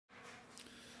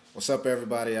What's up,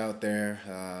 everybody out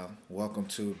there? Welcome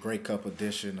to Grey Cup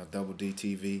edition of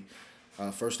DoubleD-TV.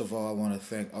 First of all, I want to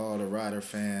thank all the Rider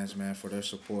fans, man, for their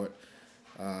support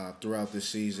throughout this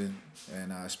season,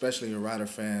 and especially the Rider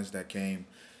fans that came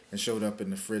and showed up in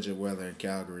the frigid weather in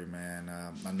Calgary, man.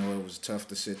 I know it was tough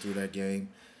to sit through that game.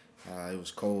 It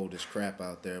was cold as crap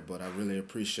out there, but I really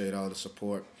appreciate all the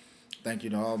support. Thank you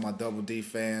to all my Double D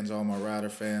fans, all my Rider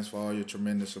fans for all your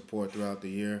tremendous support throughout the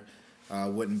year. I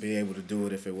wouldn't be able to do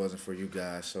it if it wasn't for you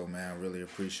guys. So, man, I really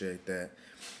appreciate that.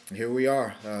 And here we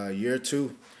are, year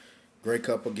two, Grey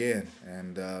Cup again.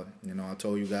 And, I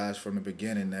told you guys from the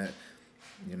beginning that,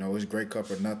 it's Grey Cup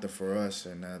or nothing for us.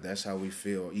 And that's how we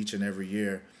feel each and every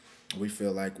year. We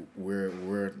feel like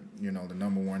we're the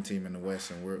number one team in the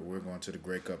West, and we're going to the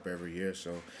Grey Cup every year.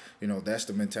 So, that's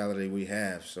the mentality we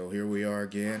have. So here we are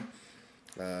again.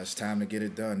 It's time to get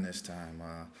it done this time.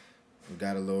 We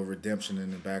got a little redemption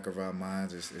in the back of our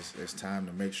minds. It's time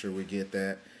to make sure we get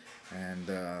that.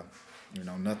 And,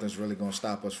 nothing's really going to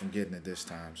stop us from getting it this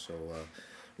time. So,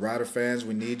 Rider fans,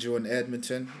 we need you in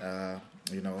Edmonton.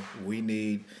 We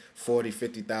need 40,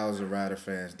 50,000 Rider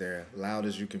fans there. Loud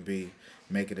as you can be.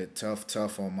 Making it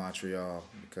tough on Montreal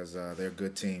because they're a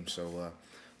good team. So,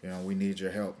 we need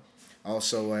your help.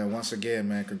 Also, once again,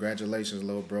 man, congratulations,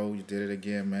 little bro. You did it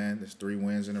again, man. There's 3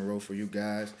 wins in a row for you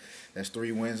guys. That's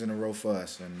 3 wins in a row for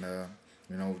us. And,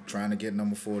 trying to get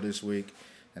number 4 this week.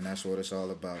 And that's what it's all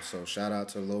about. So, shout out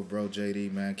to little bro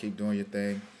JD, man. Keep doing your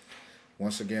thing.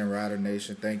 Once again, Rider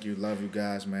Nation, thank you. Love you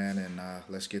guys, man. And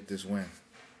let's get this win.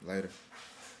 Later.